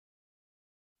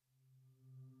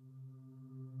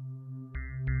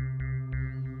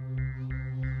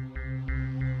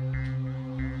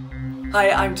Hi,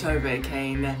 I'm Tové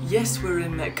Kane. Yes, we're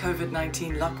in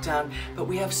COVID-19 lockdown, but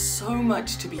we have so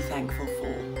much to be thankful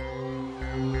for.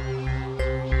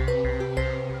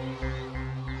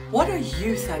 What are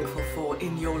you thankful for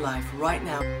in your life right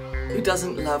now? Who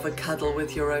doesn't love a cuddle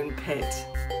with your own pet?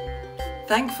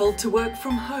 Thankful to work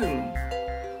from home.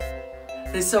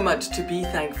 There's so much to be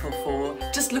thankful for.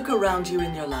 Just look around you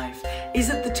in your life. Is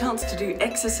it the chance to do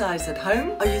exercise at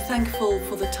home? Are you thankful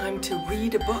for the time to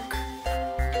read a book?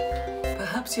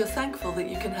 Perhaps you're thankful that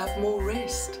you can have more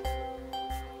rest.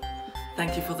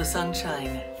 Thank you for the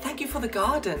sunshine. Thank you for the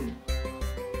garden.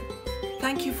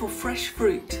 Thank you for fresh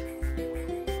fruit.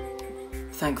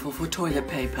 Thankful for toilet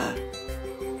paper.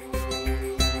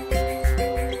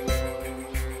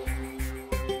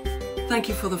 Thank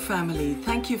you for the family.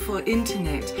 Thank you for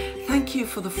internet. Thank you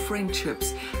for the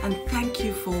friendships. And thank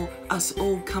you for us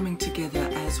all coming together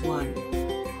as one.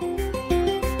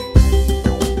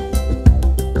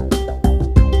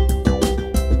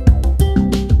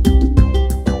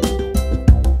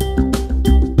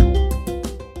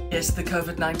 Yes, the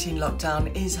COVID-19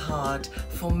 lockdown is hard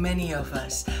for many of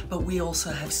us, but we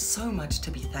also have so much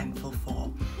to be thankful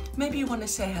for. Maybe you want to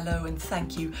say hello and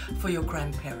thank you for your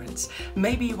grandparents.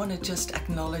 Maybe you want to just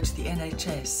acknowledge the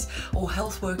NHS or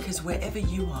health workers wherever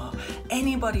you are.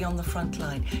 Anybody on the front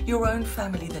line, your own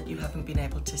family that you haven't been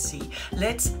able to see.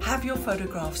 Let's have your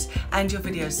photographs and your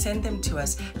videos. Send them to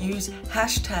us. Use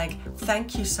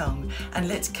 #ThankYouSong and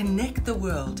let's connect the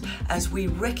world as we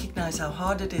recognize how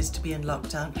hard it is to be in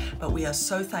lockdown, but we are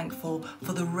so thankful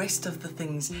for the rest of the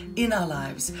things in our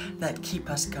lives that keep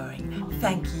us going.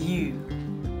 Thank you.